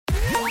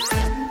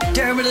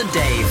Dermot and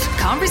Dave.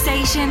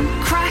 Conversation,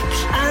 crack,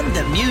 And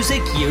the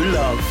music you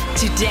love.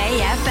 Today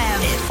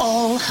FM. It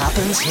all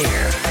happens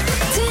here.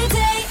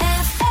 Today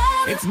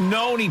FM. It's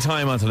Noni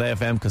time on Today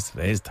FM because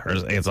today is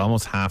Thursday. It's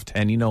almost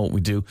 10:30. You know what we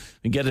do.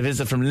 We get a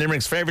visit from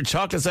Limerick's favourite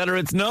chocolate seller.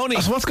 It's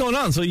Noni. So what's going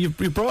on? So you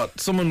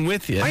brought someone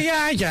with you?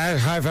 Yeah. I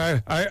have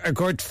a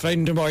good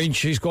friend of mine.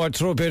 She's going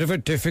through a bit of a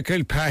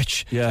difficult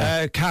patch.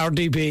 Yeah.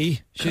 Cardi B.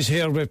 She's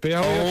here with me.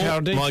 How are you,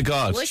 Cardi? My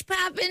God. What's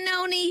poppin',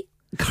 Noni?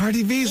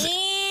 Cardi B's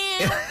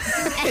Yeah.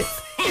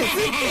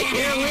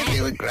 here with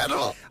you.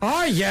 Incredible.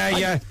 Oh,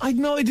 yeah. I had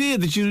no idea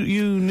that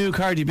you knew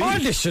Cardi B. Oh,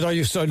 listen, I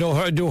used to know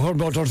her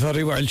mother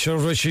very well.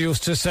 She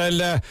used to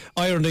sell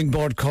ironing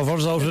board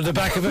covers out of the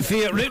back of a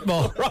Fiat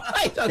Ritmo.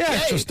 Right, okay.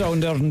 Yeah, just down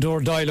there in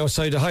Dordile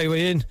outside the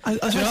highway in.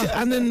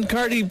 And then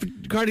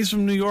Cardi's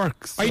from New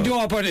York. So. I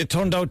know, but it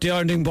turned out the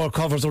ironing board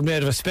covers were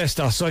made of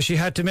asbestos, so she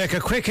had to make a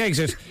quick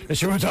exit, and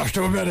she went off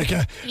to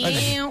America.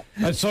 Yeah.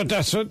 And so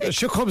that's what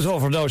she comes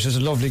over now. She's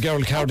a lovely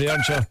girl, Cardi,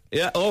 aren't she?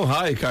 Yeah. Oh,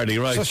 hi, Cardi.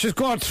 Right. So she's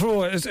going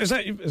through. Is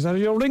that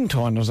your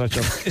ringtone, or is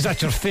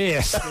that your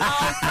face?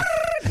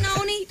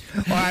 Noni.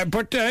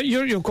 But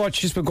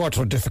she's been going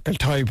through a difficult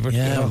time. But,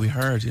 yeah, we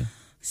heard. Yeah.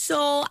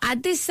 So I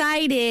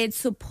decided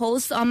to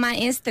post on my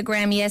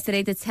Instagram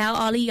yesterday to tell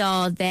all of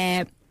y'all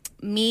that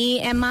me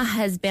and my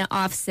husband,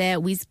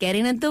 Offset, we's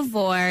getting a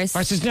divorce.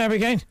 What's his name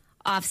again?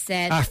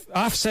 Offset.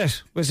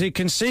 Offset. Was he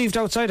conceived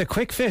outside a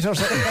quick fit or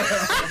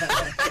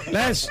something?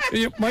 Lads,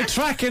 my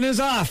tracking is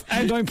off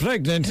and I'm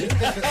pregnant.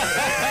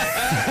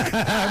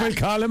 We'll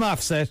call him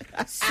Offset.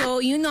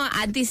 So,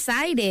 I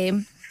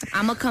decided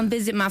I'm going to come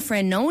visit my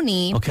friend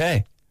Noni.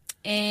 Okay.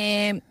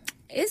 And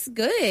it's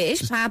good.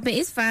 It's popping.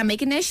 It's fine.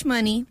 Making that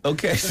money.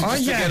 Okay. So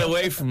just to get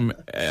away from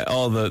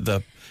all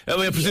the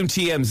I presume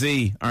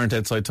TMZ aren't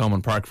outside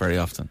Thomond Park very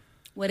often.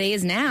 What it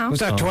is now. Was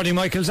that Tony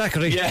Michael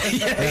Zachary? Yeah.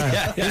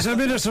 He's a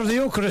minister of the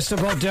Eucharist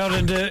above down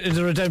in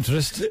the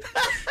Redemptorist.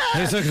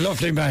 He's a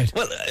lovely man.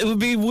 Well, it would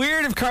be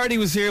weird if Cardi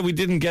was here. We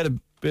didn't get a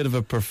bit of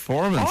a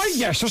performance. Oh,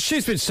 yeah, so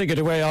she's been singing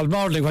away all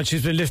morning when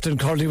she's been lifting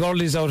Cardi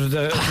Worleys out of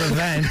the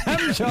van.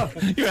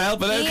 You're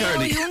helping out,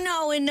 Cardi. You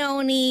know it,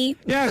 Noni.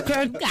 Yeah,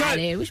 Got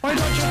it. Why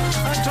don't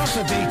you toss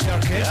a beat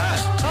there, kid?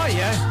 Yeah. Oh,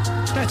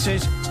 yeah, that's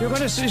it.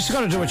 She's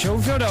going to do a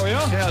tune for you now,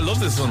 yeah? Yeah, I love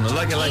this one. I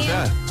like it like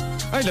that.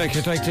 I like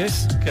it like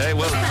this. Okay,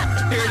 well,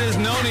 here it is,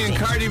 Noni and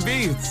Cardi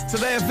B. It's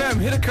Today FM.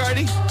 Hit it,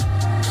 Cardi.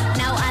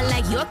 Now I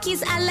like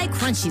Yorkies, I like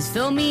crunchies.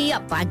 Fill me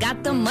up, I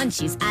got the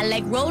munchies. I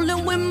like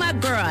rolling with my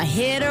girl,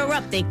 hit her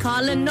up, they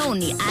call her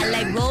Noni. I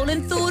like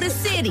rolling through the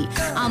city,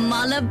 I'm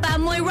all about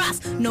my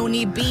Ross.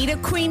 Noni be the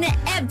queen of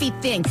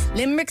everything,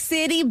 Limerick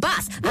City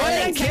boss.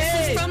 I like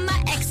texts from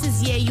my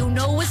exes, yeah, you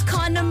know it's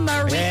Conor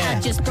Murray. Yeah.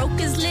 I just broke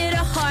his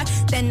little heart,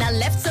 then I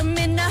left him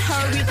in a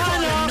hurry.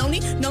 Call her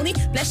Noni,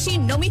 bless she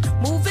know me.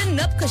 Moving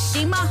up, cause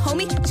she my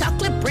homie.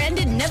 Chocolate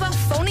branded, never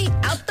phony,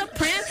 out the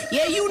pram,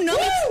 yeah, you know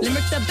me.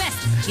 Limerick the best.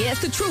 Yeah,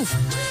 it's the truth.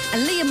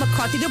 And Leah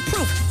McCarthy, the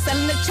proof.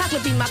 Selling the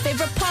chocolate be my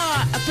favorite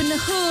part. Up in the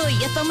hood,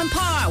 yeah, thumb and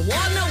par.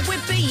 Walnut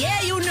whipping,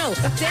 yeah, you know.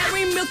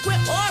 Dairy milk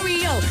with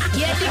Oreo.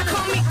 Yeah, they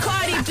call me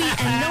Cardi B.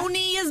 And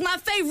Noni is my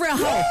favorite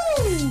hoe.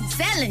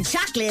 Selling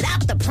chocolate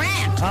out the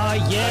pram. Oh,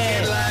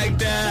 yeah. Like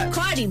that.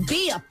 Cardi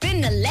B up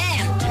in the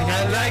lab.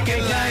 I like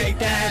it like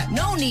that.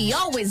 Noni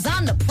always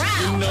on the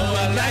prowl. No,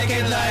 I like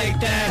it like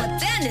that. But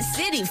then the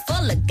city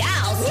full of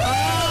gals.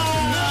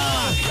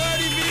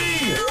 Cardi B.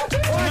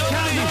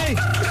 Cardi,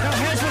 now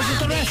here's what's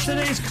the rest of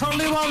these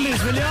curly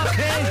wallies, will you?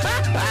 Okay?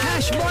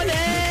 Cash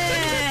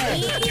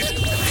money!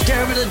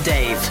 Dermot and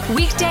Dave.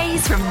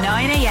 Weekdays from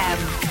 9 a.m.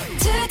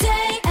 Today